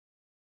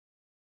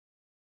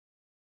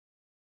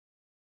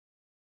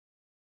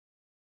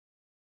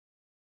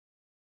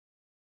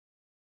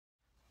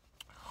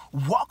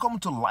Welcome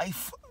to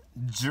Life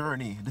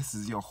Journey. This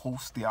is your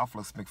host,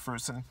 Theophilus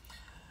McPherson.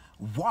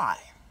 Why?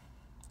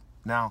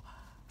 Now,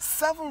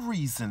 7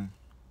 reasons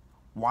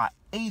why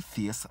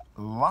atheists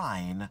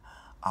lie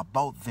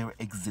about their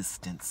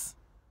existence.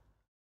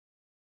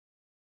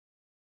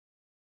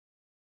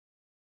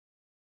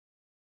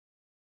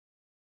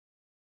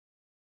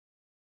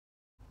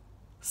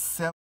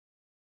 Seven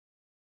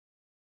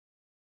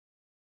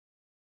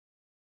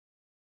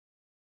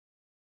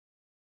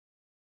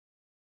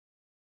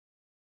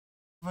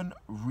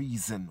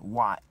reasons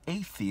why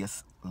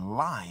atheists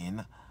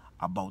lie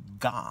about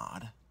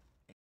God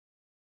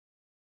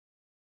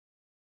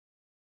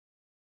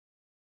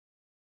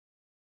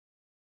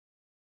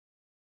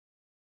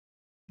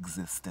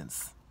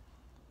existence.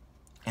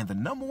 And the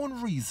number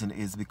one reason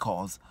is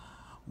because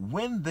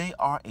when they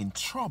are in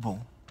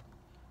trouble,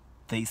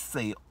 they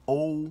say,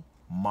 "Oh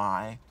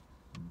my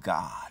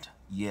God."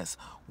 Yes,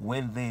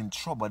 when they're in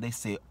trouble, they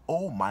say,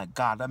 "Oh my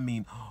God." I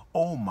mean,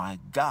 "Oh my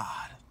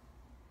God."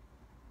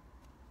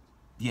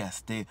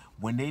 Yes,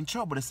 when they're in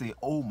trouble, they say,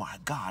 "Oh my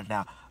God."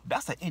 Now,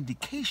 that's an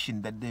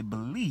indication that they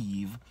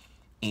believe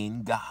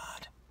in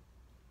God.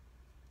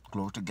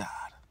 Glory to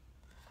God.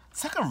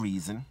 Second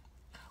reason,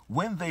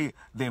 when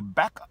they're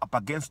back up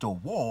against a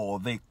wall,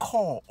 they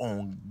call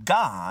on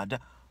God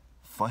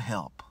for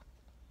help.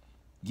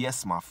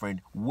 Yes, my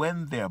friend,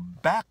 when they're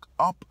back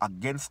up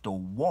against the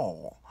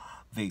wall,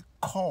 they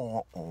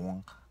call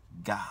on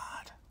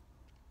God.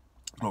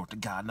 Glory to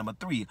God. Number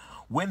 3,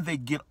 when they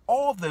get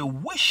all their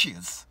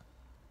wishes,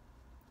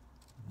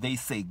 they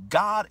say,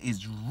 "God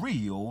is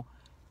real,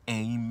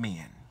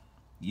 amen."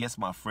 Yes,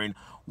 my friend,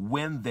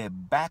 when their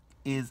back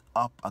is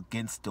up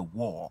against the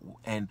wall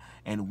and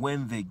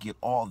when they get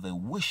all their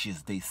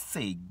wishes, they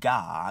say,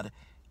 "God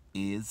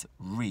is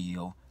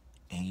real,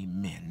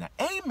 amen." Now,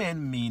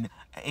 amen means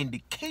an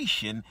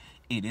indication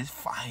it is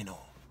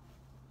final.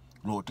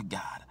 Glory to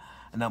God.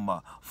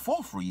 Number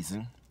 4th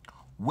reason,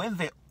 when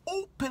they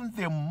open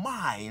their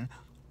mind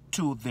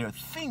to their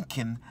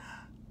thinking,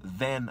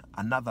 then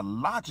another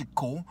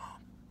logical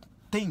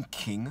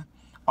thinking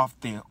of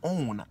their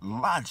own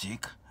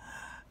logic,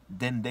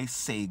 then they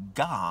say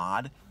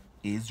God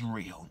is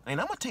real. And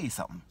I'm going to tell you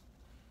something.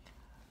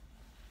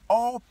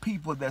 All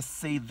people that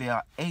say they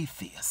are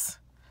atheists,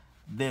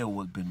 they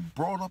have been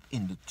brought up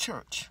in the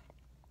church,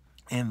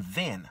 and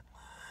then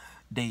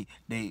they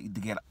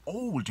get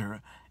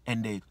older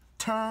and they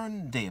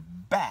turn their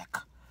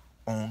back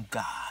on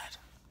God.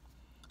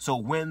 So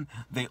when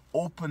they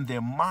open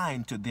their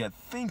mind to their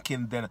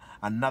thinking, then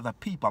another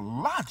people's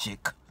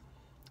logic,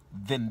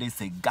 then they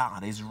say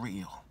God is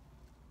real.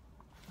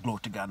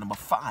 Glory to God. Number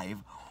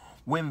 5,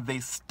 when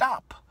they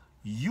stop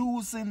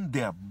using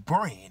their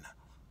brain,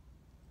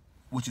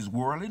 which is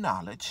worldly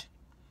knowledge,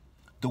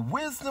 the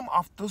wisdom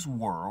of this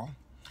world,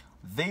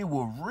 they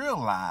will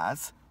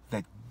realize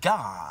that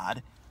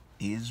God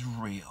is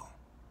real.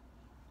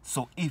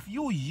 So if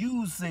you're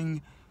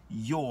using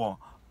your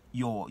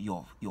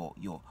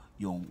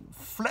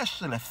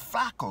fleshly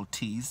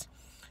faculties,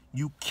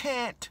 you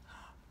can't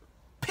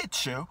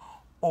picture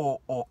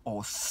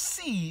or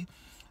see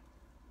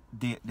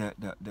the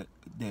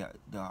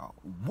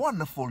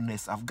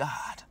wonderfulness of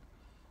God.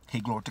 Hey,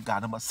 glory to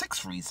God. Number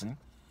 6 reason,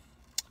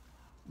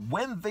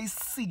 when they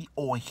see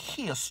or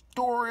hear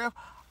story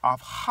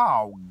of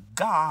how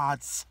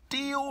God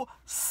still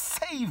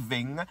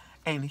saving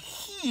and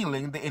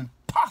healing the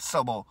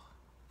impossible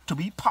to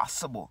be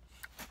possible.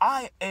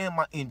 I am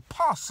an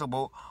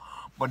impossible,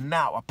 but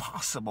now a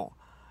possible,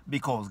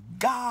 because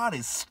God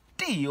is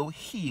still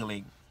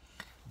healing.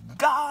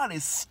 God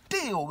is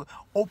still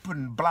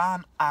opening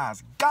blind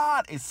eyes.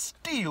 God is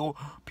still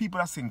people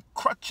that's in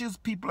crutches,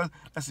 people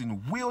that's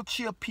in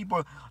wheelchair,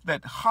 people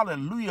that,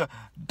 hallelujah,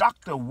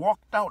 doctor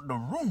walked out the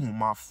room,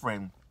 my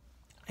friend.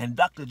 And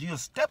Dr. Jill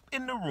stepped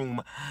in the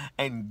room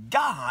and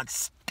God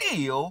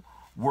still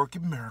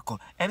working miracle.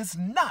 And it's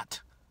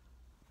not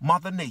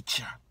Mother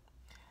Nature.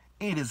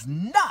 It is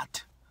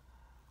not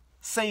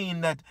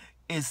saying that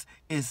is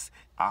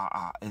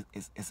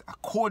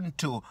according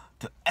to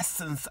the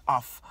essence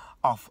of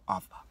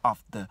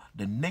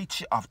the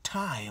nature of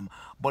time,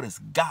 but it's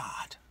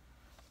God.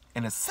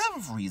 And the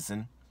 7th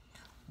reason,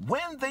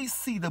 when they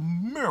see the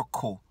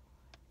miracle,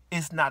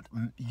 it's not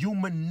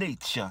human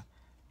nature,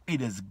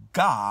 it is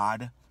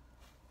God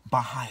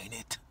behind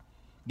it.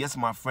 Yes,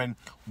 my friend,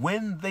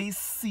 when they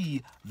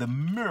see the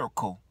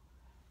miracle,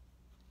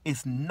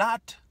 it's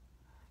not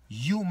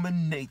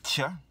human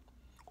nature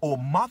or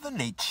Mother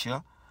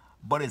Nature,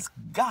 but it's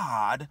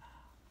God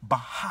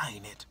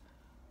behind it,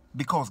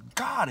 because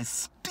God is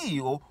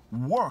still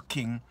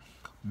working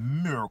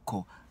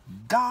miracle.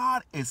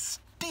 God is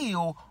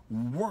still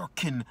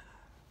working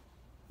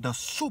the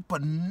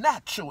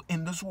supernatural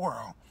in this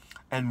world.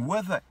 And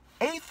whether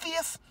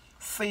atheists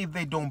say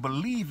they don't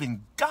believe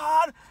in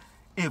God,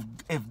 if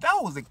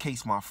that was the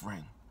case, my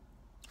friend,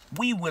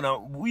 we would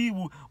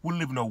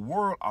live in a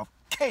world of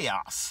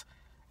chaos.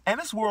 And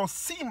this world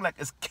seems like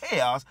it's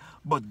chaos,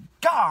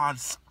 but God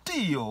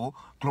still,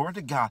 glory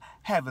to God,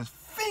 have his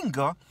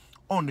finger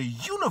on the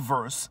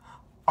universe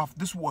of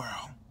this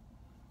world.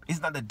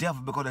 It's not the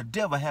devil, because the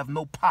devil have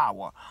no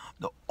power.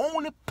 The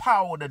only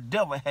power the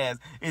devil has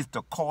is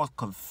to cause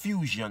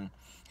confusion.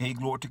 Hey,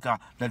 glory to God.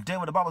 The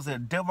devil, the Bible says, the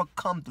devil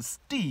come to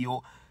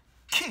steal,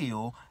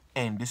 kill,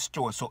 and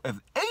destroy. So if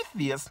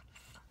atheists,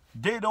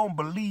 they don't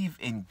believe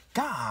in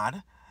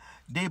God,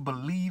 they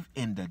believe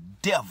in the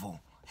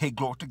devil. Hey,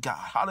 glory to God.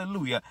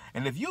 Hallelujah.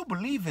 And if you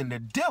believe in the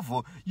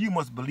devil, you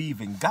must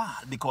believe in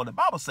God, because the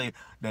Bible says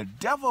the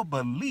devil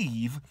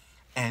believe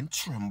and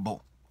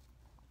tremble.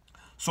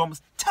 So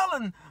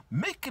I'm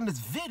making this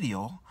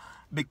video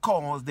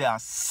because there are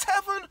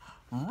 7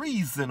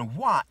 reasons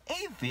why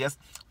atheists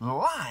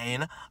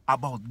lying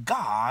about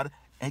God's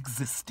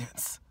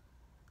existence.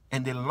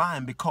 And they're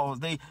lying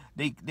because they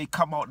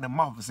come out in their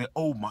mouth and say,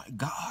 oh my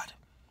God.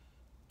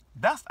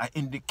 That's an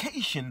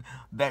indication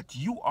that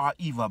you are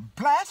either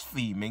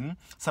blaspheming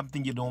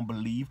something you don't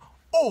believe,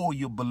 or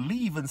you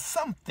believe in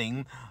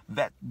something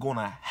that's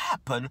gonna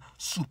happen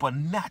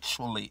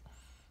supernaturally.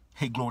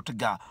 Hey, glory to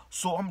God.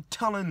 So I'm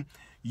telling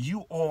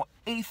you all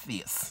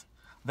atheists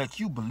that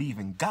you believe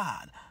in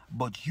God,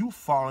 but you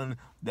following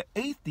the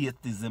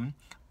atheism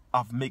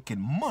of making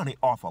money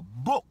off of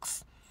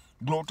books,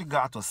 glory to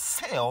God, to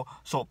sell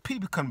so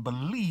people can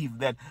believe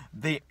that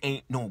there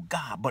ain't no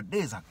God. But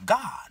there's a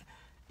God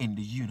in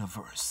the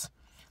universe.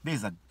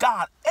 There's a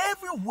God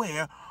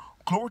everywhere,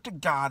 glory to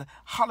God,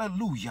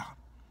 hallelujah.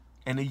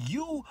 And if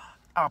you,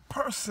 a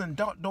person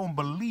don't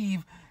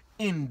believe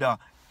in the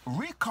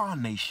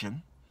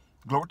reincarnation,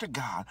 glory to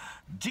God,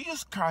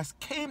 Jesus Christ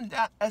came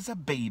down as a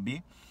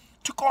baby,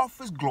 took off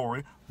his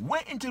glory,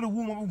 went into the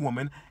womb of a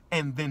woman,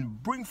 and then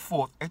bring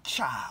forth a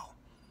child.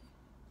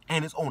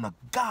 And it's only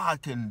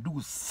God can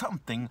do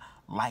something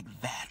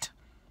like that.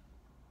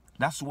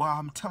 That's why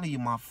I'm telling you,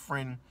 my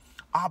friend,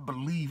 I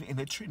believe in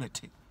the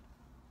Trinity.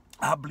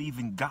 I believe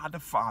in God the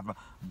Father,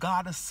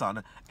 God the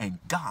Son, and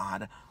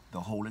God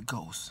the Holy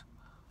Ghost.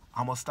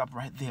 I'm going to stop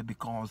right there,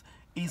 because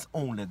it's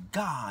only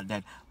God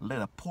that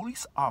let a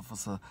police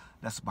officer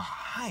that's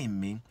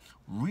behind me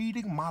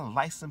reading my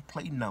license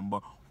plate number,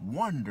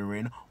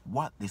 wondering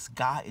what this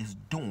guy is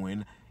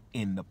doing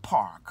in the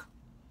park.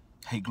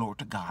 Hey, glory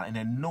to God. And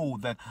I know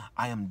that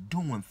I am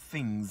doing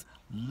things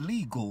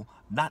legal,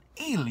 not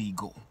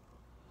illegal.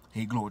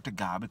 Hey, glory to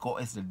God,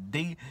 because it's the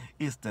day,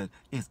 it's the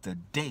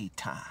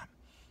daytime.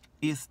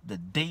 It's the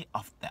day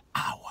of the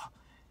hour.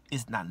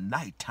 It's not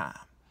nighttime.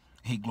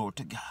 Hey, glory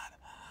to God.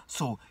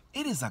 So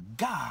it is a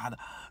God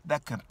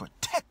that can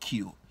protect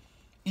you,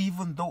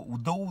 even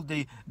though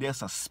they're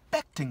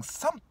suspecting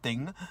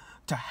something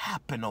to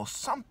happen, or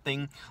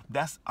something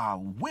that's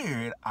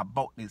weird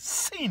about the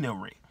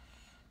scenery.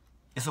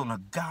 It's on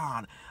a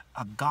God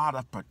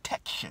of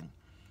protection.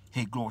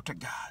 Hey, glory to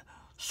God.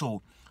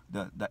 So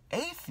the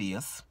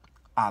atheists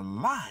are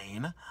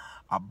lying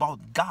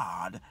about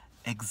God's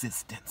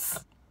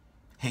existence.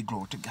 Hey,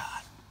 glory to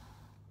God.